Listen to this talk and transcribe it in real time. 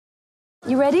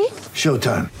You ready?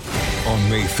 Showtime. On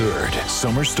May 3rd,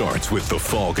 summer starts with The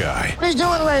Fall Guy. Let's do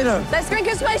it later. Let's drink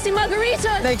a spicy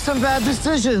margarita. Make some bad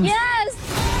decisions.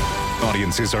 Yes!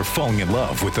 Audiences are falling in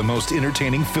love with the most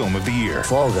entertaining film of the year.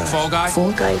 Fall Guy. Fall Guy?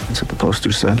 Fall guy. That's what the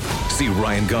poster said. See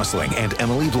Ryan Gosling and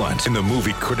Emily Blunt in the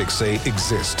movie critics say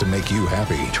exists to make you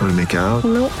happy. Trying to make it out?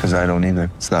 Nope. Because I don't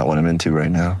either. It's not what I'm into right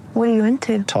now. What are you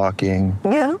into? Talking.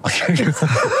 Yeah.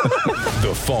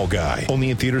 The Fall Guy.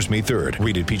 Only in theaters May 3rd.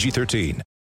 Rated PG-13.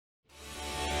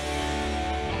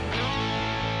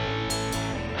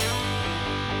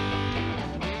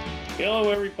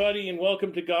 Hello, everybody, and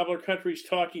welcome to Gobbler Country's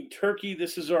Talking Turkey.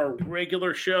 This is our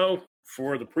regular show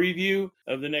for the preview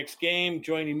of the next game.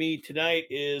 Joining me tonight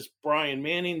is Brian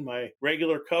Manning, my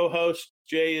regular co-host.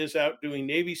 Jay is out doing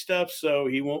Navy stuff, so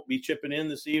he won't be chipping in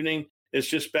this evening. It's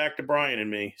just back to Brian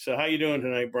and me. So how you doing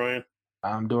tonight, Brian?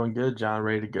 I'm doing good, John.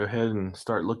 Ready to go ahead and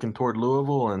start looking toward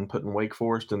Louisville and putting Wake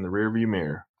Forest in the rearview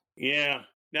mirror. Yeah.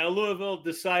 Now, Louisville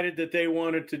decided that they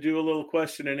wanted to do a little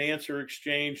question and answer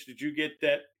exchange. Did you get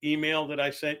that email that I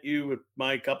sent you with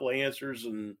my couple of answers?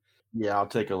 And Yeah, I'll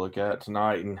take a look at it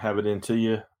tonight and have it into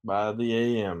you by the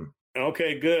AM.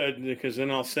 okay, good, because then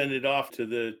I'll send it off to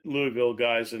the Louisville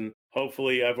guys, and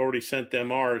hopefully I've already sent them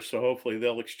ours, so hopefully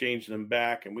they'll exchange them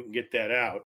back and we can get that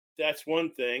out. That's one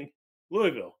thing.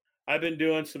 Louisville. I've been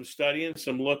doing some studying,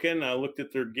 some looking. I looked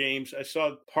at their games. I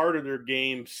saw part of their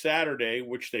game Saturday,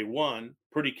 which they won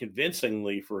pretty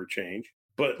convincingly for a change.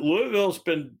 But Louisville's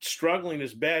been struggling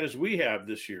as bad as we have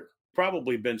this year.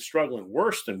 Probably been struggling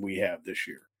worse than we have this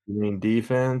year. You mean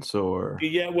defense or?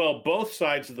 Yeah, well, both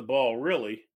sides of the ball,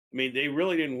 really. I mean, they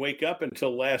really didn't wake up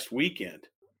until last weekend.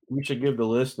 We should give the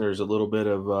listeners a little bit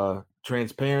of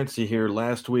transparency here.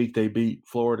 Last week they beat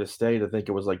Florida State. I think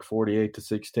it was like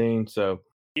 48-16. So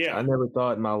Yeah. I never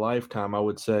thought in my lifetime I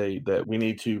would say that we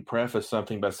need to preface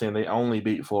something by saying they only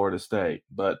beat Florida State.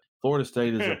 But Florida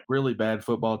State is a really bad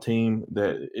football team.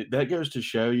 That goes to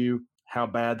show you how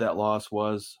bad that loss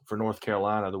was for North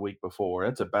Carolina the week before.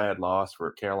 It's a bad loss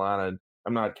for Carolina.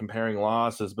 I'm not comparing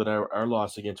losses, but our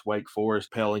loss against Wake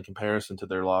Forest pale in comparison to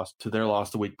their loss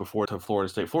the week before to Florida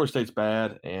State. Florida State's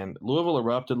bad, and Louisville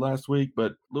erupted last week,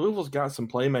 but Louisville's got some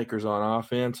playmakers on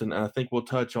offense, and I think we'll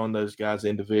touch on those guys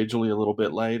individually a little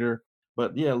bit later.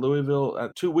 But yeah,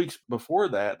 Louisville, 2 weeks before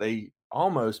that, they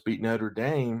almost beat Notre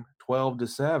Dame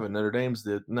 12-7. Notre Dame's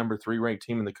the number 3 ranked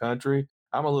team in the country.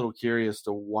 I'm a little curious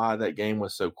to why that game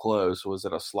was so close. Was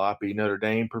it a sloppy Notre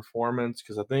Dame performance?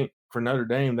 Because I think for Notre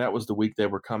Dame, that was the week they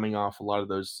were coming off a lot of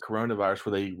those coronavirus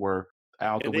where they were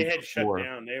out the They week had before. shut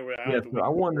down. They were out Yeah, the so week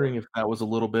I'm before. wondering if that was a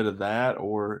little bit of that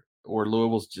or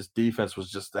Louisville's just defense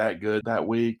was just that good that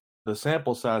week. The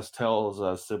sample size tells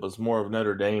us it was more of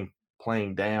Notre Dame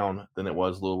playing down than it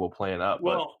was Louisville playing up.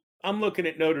 Well, I'm looking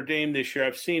at Notre Dame this year.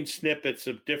 I've seen snippets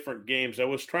of different games. I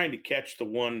was trying to catch the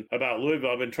one about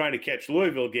Louisville. I've been trying to catch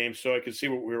Louisville games so I could see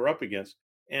what we were up against.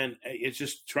 And it's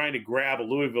just trying to grab a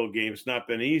Louisville game. It's not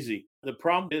been easy. The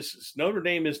problem is Notre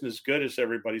Dame isn't as good as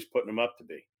everybody's putting them up to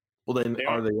be. Well, then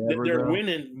are they ever? They're though?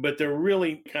 winning, but they're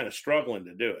really kind of struggling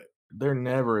to do it. They're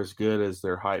never as good as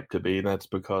they're hyped to be, and that's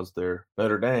because they're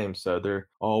Notre Dame. So they're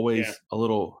always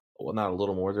not a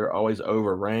little more. They're always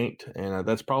overranked, and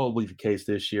that's probably the case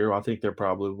this year. I think they're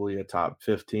probably a top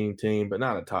 15 team, but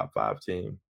not a top 5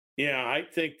 team. Yeah, I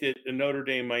think that the Notre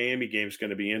Dame-Miami game is going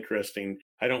to be interesting.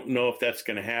 I don't know if that's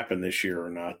going to happen this year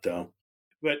or not, though.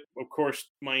 But, of course,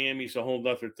 Miami's a whole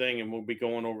other thing, and we'll be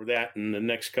going over that in the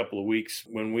next couple of weeks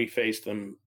when we face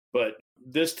them. But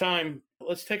this time,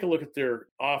 let's take a look at their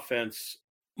offense.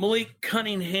 Malik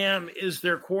Cunningham is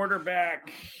their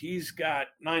quarterback. He's got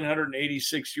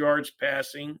 986 yards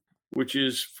passing, which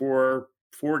is for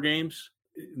 6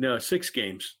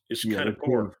 games. It's kind of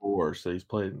poor. 4, so he's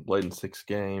played in 6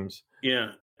 games.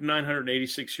 Yeah,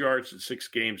 986 yards in 6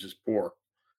 games is poor.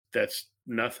 That's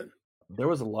nothing. There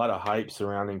was a lot of hype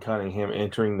surrounding Cunningham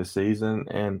entering the season,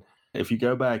 and if you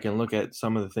go back and look at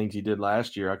some of the things he did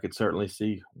last year, I could certainly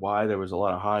see why there was a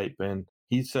lot of hype. And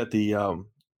he set the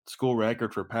school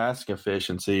record for passing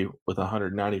efficiency with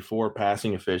 194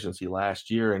 passing efficiency last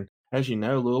year. And as you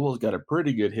know, Louisville's got a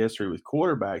pretty good history with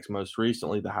quarterbacks, most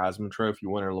recently the Heisman Trophy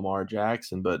winner Lamar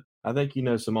Jackson. But I think you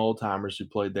know some old timers who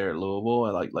played there at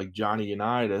Louisville, like Johnny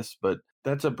Unitas. But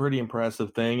that's a pretty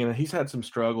impressive thing. And he's had some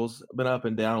struggles, been up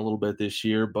and down a little bit this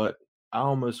year. But I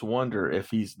almost wonder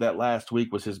if that last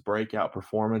week was his breakout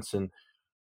performance and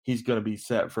he's going to be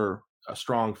set for a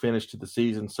strong finish to the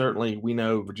season. Certainly, we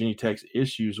know Virginia Tech's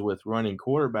issues with running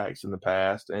quarterbacks in the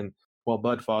past. And while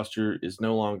Bud Foster is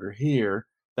no longer here,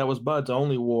 that was Bud's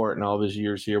only war in all of his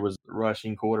years here was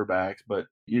rushing quarterbacks. But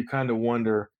you kind of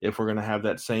wonder if we're going to have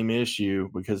that same issue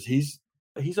because he's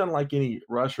He's unlike any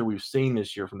rusher we've seen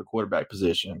this year from the quarterback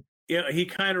position. Yeah, he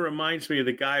kind of reminds me of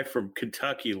the guy from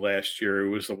Kentucky last year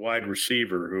who was the wide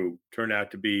receiver who turned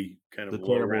out to be kind of The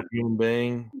terrible human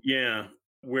being. Yeah,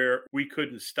 where we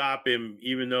couldn't stop him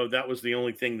even though that was the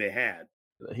only thing they had.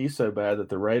 He's so bad that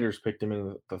the Raiders picked him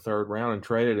in the third round and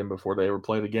traded him before they ever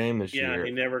played a game this year. Yeah,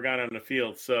 he never got on the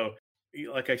field. So,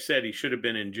 like I said, he should have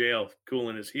been in jail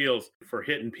cooling his heels for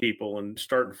hitting people and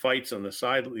starting fights on the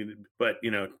sideline. But,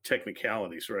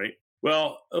 technicalities, right?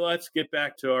 Well, let's get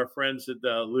back to our friends at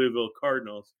the Louisville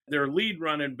Cardinals. Their lead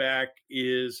running back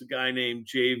is a guy named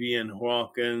Javian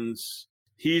Hawkins.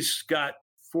 He's got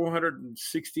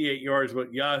 468 yards,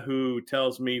 what Yahoo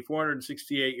tells me,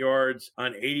 468 yards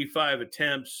on 85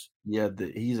 attempts. Yeah,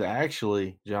 he's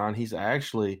actually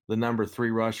the number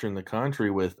 3 rusher in the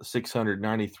country with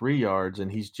 693 yards,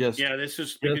 and he's just this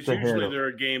is because usually they're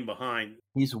a game behind.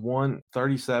 He's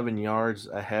 137 yards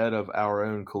ahead of our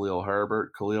own Khalil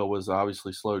Herbert. Khalil was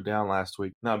obviously slowed down last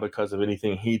week, not because of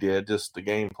anything he did, just the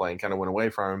game plan kind of went away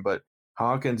from him, but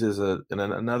Hawkins is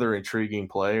another intriguing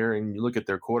player, and you look at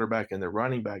their quarterback and their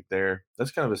running back there,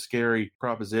 that's kind of a scary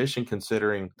proposition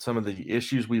considering some of the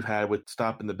issues we've had with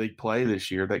stopping the big play this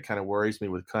year. That kind of worries me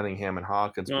with Cunningham and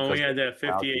Hawkins. Well, we had that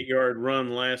 58-yard run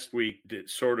last week that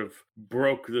sort of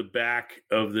broke the back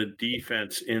of the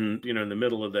defense in the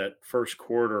middle of that first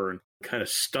quarter and kind of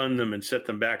stunned them and set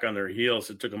them back on their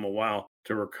heels. It took them a while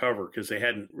to recover because they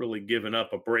hadn't really given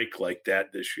up a break like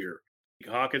that this year.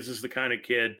 Hawkins is the kind of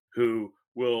kid who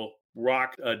will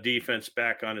rock a defense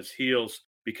back on his heels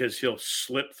because he'll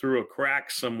slip through a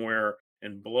crack somewhere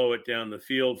and blow it down the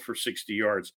field for 60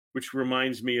 yards, which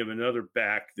reminds me of another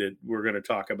back that we're going to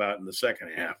talk about in the second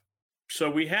half. So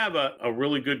we have a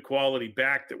really good quality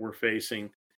back that we're facing.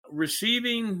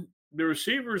 Receiving, the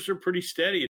receivers are pretty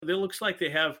steady. It looks like they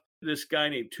have this guy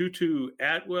named Tutu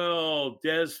Atwell,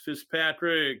 Dez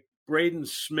Fitzpatrick, Braden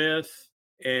Smith,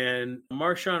 and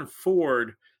Marshawn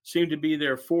Ford seem to be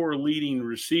their 4 leading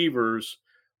receivers.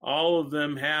 All of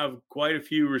them have quite a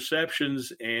few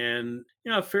receptions and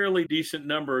a fairly decent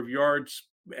number of yards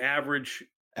average.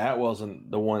 Atwell's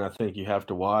the one I think you have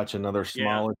to watch, another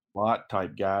smaller slot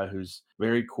type guy who's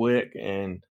very quick,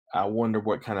 and I wonder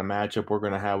what kind of matchup we're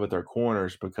going to have with our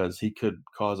corners because he could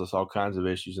cause us all kinds of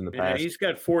issues in the past. He's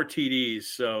got 4 TDs,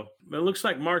 so it looks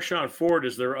like Marshawn Ford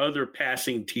is their other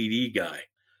passing TD guy.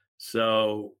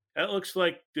 So that looks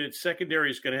like the secondary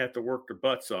is going to have to work their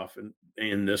butts off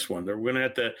in this one. They're going to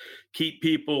have to keep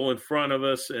people in front of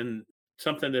us, and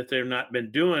something that they've not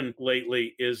been doing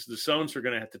lately is the zones are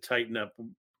going to have to tighten up.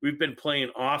 We've been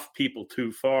playing off people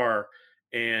too far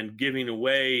and giving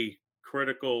away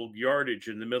critical yardage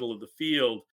in the middle of the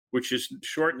field, which is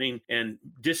shortening and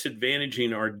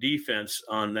disadvantaging our defense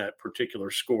on that particular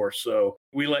score. So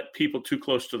we let people too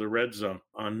close to the red zone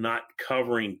on not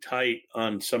covering tight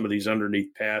on some of these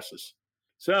underneath passes.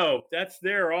 So that's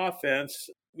their offense.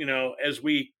 As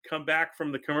we come back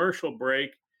from the commercial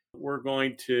break, we're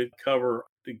going to cover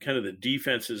kind of the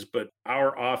defenses, but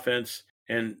our offense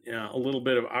and a little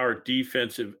bit of our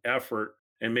defensive effort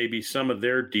and maybe some of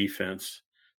their defense.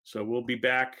 So we'll be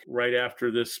back right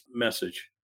after this message.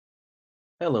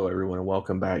 Hello, everyone, and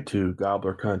welcome back to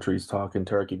Gobbler Country's Talking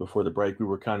Turkey. Before the break, we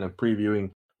were kind of previewing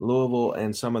Louisville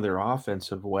and some of their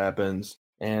offensive weapons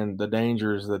and the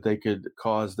dangers that they could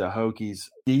cause the Hokies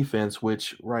defense,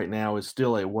 which right now is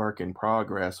still a work in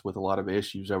progress with a lot of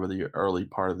issues over the early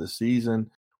part of the season,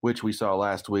 which we saw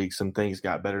last week. Some things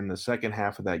got better in the second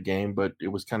half of that game, but it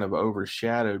was kind of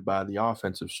overshadowed by the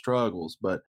offensive struggles.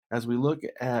 But as we look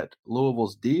at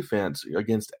Louisville's defense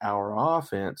against our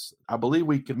offense, I believe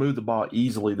we could move the ball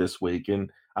easily this week. And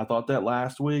I thought that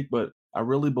last week, but I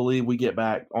really believe we get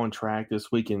back on track this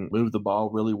week and move the ball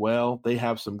really well. They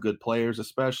have some good players,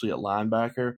 especially at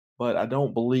linebacker, but I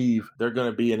don't believe they're going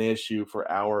to be an issue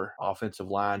for our offensive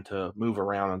line to move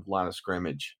around on the line of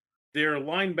scrimmage. Their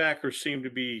linebackers seem to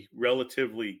be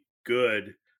relatively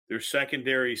good. Their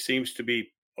secondary seems to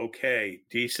be okay,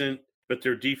 decent, but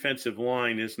their defensive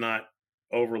line is not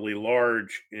overly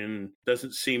large and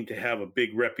doesn't seem to have a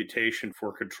big reputation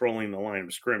for controlling the line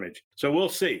of scrimmage. So we'll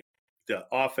see. The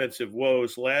offensive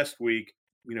woes last week,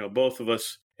 both of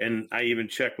us, and I even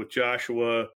checked with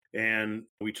Joshua and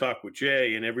we talked with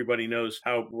Jay, and everybody knows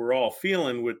how we're all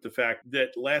feeling with the fact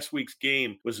that last week's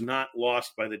game was not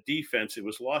lost by the defense. It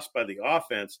was lost by the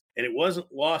offense, and it wasn't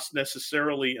lost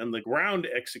necessarily on the ground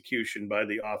execution by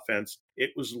the offense. It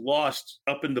was lost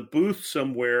up in the booth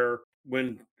somewhere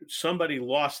when somebody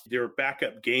lost their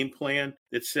backup game plan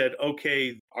that said,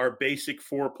 okay, our basic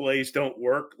 4 plays don't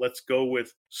work. Let's go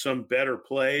with some better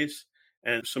plays.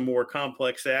 and some more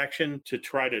complex action to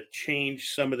try to change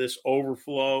some of this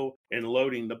overflow and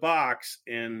loading the box.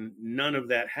 And none of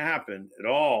that happened at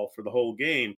all for the whole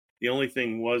game. The only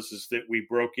thing is that we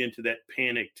broke into that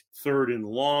panicked third and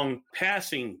long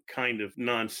passing kind of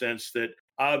nonsense that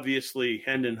obviously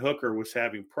Hendon Hooker was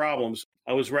having problems.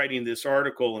 I was writing this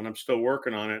article and I'm still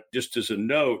working on it just as a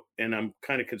note, and I'm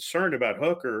kind of concerned about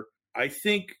Hooker. I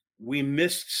think we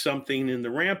missed something in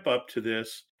the ramp up to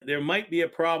this. There might be a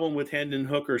problem with Hendon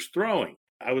Hooker's throwing.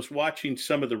 I was watching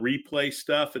some of the replay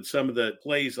stuff and some of the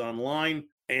plays online,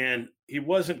 and he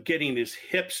wasn't getting his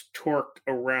hips torqued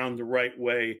around the right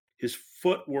way. His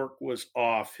footwork was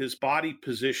off. His body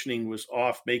positioning was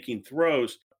off, making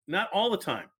throws. Not all the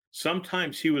time.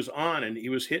 Sometimes he was on and he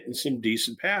was hitting some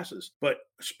decent passes, but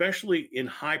especially in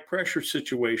high pressure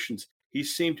situations, he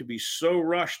seemed to be so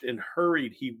rushed and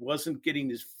hurried. He wasn't getting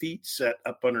his feet set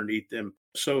up underneath him.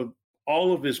 So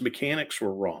all of his mechanics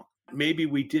were wrong. Maybe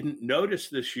we didn't notice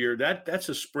this year. That's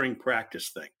a spring practice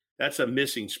thing. That's a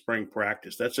missing spring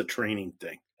practice. That's a training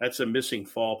thing. That's a missing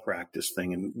fall practice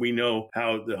thing. And we know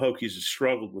how the Hokies have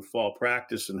struggled with fall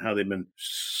practice and how they've been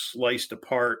sliced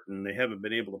apart and they haven't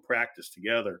been able to practice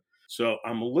together. So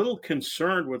I'm a little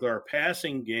concerned with our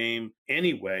passing game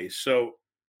anyway. So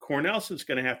Cornelson's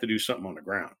going to have to do something on the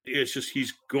ground. It's just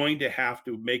he's going to have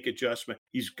to make adjustment.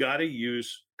 He's got to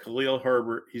use Khalil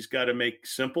Herbert. He's got to make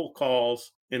simple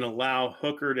calls and allow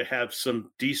Hooker to have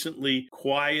some decently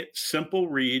quiet, simple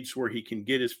reads where he can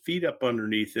get his feet up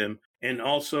underneath him, and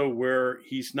also where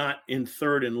he's not in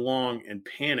third and long and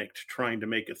panicked trying to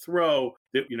make a throw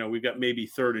that, we've got maybe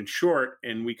third and short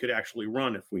and we could actually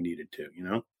run if we needed to,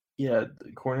 Yeah,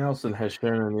 Cornelson has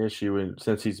shown an issue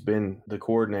since he's been the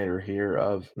coordinator here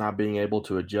of not being able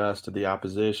to adjust to the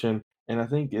opposition. And I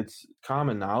think it's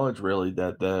common knowledge, really,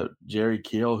 that the Jerry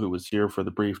Keel, who was here for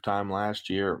the brief time last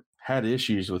year, had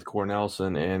issues with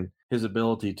Cornelson and his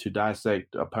ability to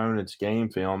dissect opponents' game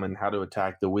film and how to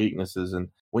attack the weaknesses. And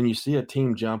when you see a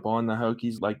team jump on the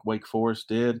Hokies like Wake Forest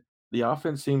did, the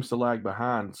offense seems to lag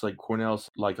behind. It's like Cornell's,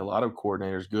 like a lot of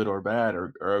coordinators, good or bad,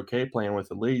 are okay playing with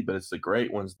the lead, but it's the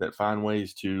great ones that find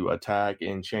ways to attack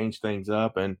and change things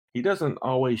up. And he doesn't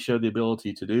always show the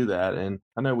ability to do that. And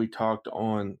I know we talked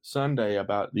on Sunday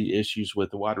about the issues with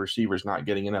the wide receivers not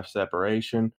getting enough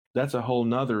separation. That's a whole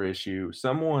nother issue.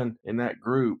 Someone in that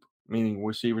group, meaning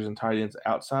receivers and tight ends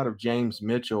outside of James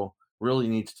Mitchell, really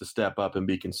needs to step up and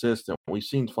be consistent. We've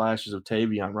seen flashes of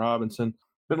Tavion Robinson.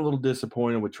 Been a little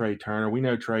disappointed with Trey Turner. We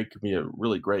know Trey could be a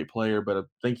really great player, but I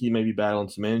think he may be battling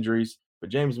some injuries. But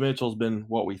James Mitchell's been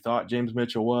what we thought James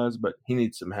Mitchell was, but he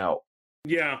needs some help.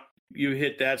 Yeah, you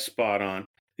hit that spot on.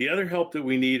 The other help that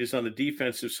we need is on the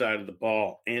defensive side of the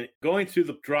ball. And going through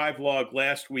the drive log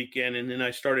last weekend, and then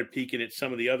I started peeking at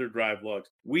some of the other drive logs,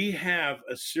 we have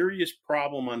a serious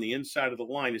problem on the inside of the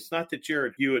line. It's not that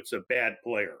Jared Hewitt's a bad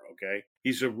player, okay?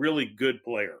 He's a really good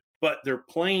player, but they're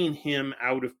playing him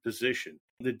out of position.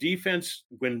 The defense,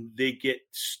 when they get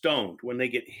stoned, when they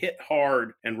get hit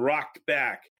hard and rocked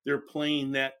back, they're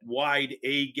playing that wide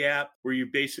A gap where you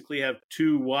basically have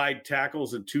two wide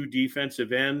tackles and two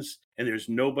defensive ends, and there's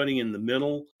nobody in the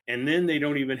middle. And then they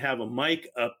don't even have a mic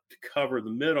up to cover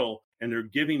the middle, and they're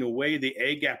giving away the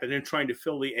A gap and then trying to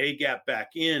fill the A gap back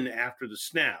in after the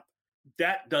snap.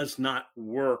 That does not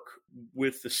work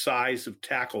with the size of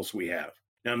tackles we have.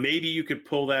 Now, maybe you could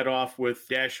pull that off with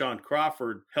Dashawn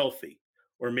Crawford healthy.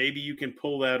 Or maybe you can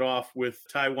pull that off with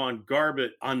Tywan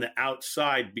Garbett on the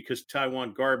outside because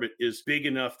Tywan Garbett is big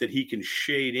enough that he can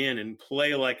shade in and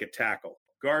play like a tackle.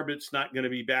 Garbett's not going to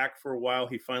be back for a while.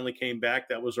 He finally came back.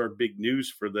 That was our big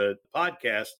news for the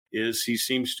podcast, is he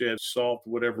seems to have solved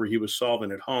whatever he was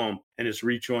solving at home and has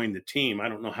rejoined the team. I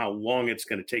don't know how long it's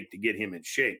going to take to get him in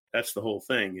shape. That's the whole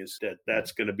thing, is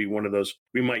that's going to be one of those,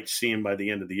 we might see him by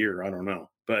the end of the year. I don't know.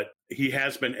 But he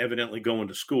has been evidently going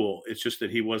to school. It's just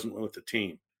that he wasn't with the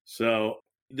team. So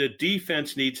the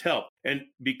defense needs help. And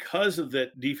because of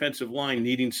that defensive line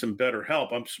needing some better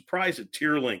help, I'm surprised that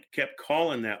Tierlink kept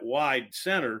calling that wide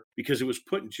center because it was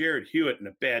putting Jared Hewitt in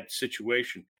a bad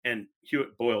situation, and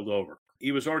Hewitt boiled over.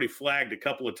 He was already flagged a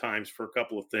couple of times for a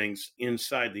couple of things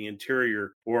inside the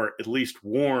interior, or at least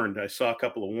warned. I saw a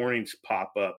couple of warnings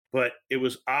pop up, but it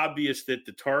was obvious that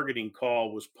the targeting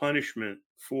call was punishment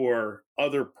for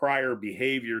other prior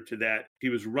behavior to that. He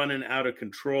was running out of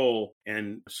control,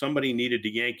 and somebody needed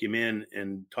to yank him in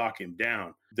and talk him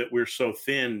down. That we're so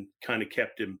thin kind of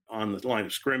kept him on the line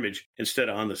of scrimmage instead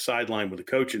of on the sideline with a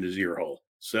coach in his ear hole.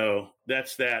 So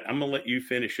that's that. I'm going to let you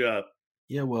finish up.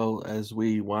 Yeah, well, as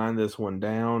we wind this one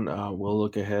down, we'll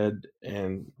look ahead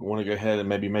and want to go ahead and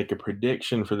maybe make a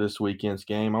prediction for this weekend's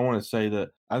game. I want to say that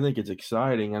I think it's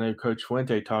exciting. I know Coach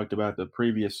Fuente talked about the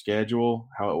previous schedule,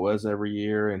 how it was every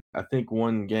year. And I think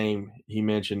one game he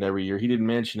mentioned every year, he didn't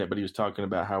mention it, but he was talking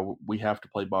about how we have to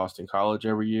play Boston College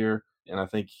every year. And I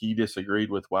think he disagreed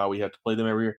with why we have to play them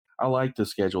every year. I like the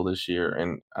schedule this year,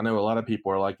 and I know a lot of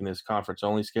people are liking this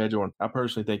conference-only schedule, and I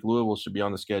personally think Louisville should be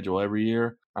on the schedule every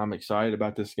year. I'm excited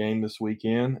about this game this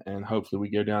weekend, and hopefully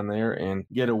we go down there and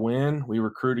get a win. We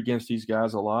recruit against these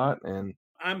guys a lot, and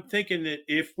I'm thinking that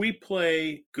if we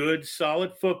play good,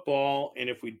 solid football, and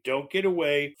if we don't get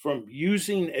away from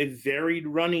using a varied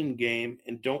running game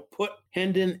and don't put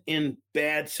Hendon in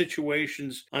bad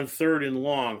situations on 3rd and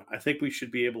long, I think we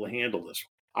should be able to handle this.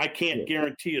 I can't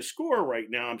guarantee a score right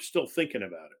now. I'm still thinking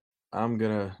about it. I'm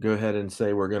going to go ahead and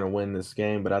say we're going to win this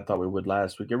game, but I thought we would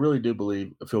last week. I really do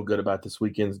feel good about this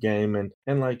weekend's game.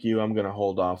 And like you, I'm going to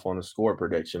hold off on a score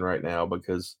prediction right now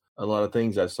because a lot of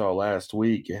things I saw last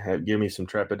week have given me some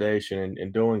trepidation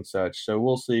in doing such. So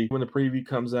we'll see when the preview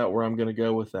comes out where I'm going to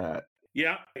go with that.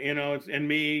 Yeah, and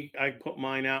me, I put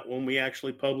mine out when we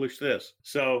actually publish this.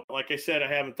 So, like I said,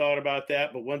 I haven't thought about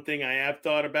that, but one thing I have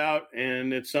thought about,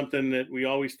 and it's something that we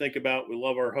always think about, we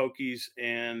love our Hokies,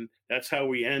 and that's how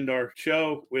we end our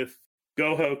show with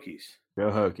Go Hokies.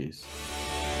 Go Hokies.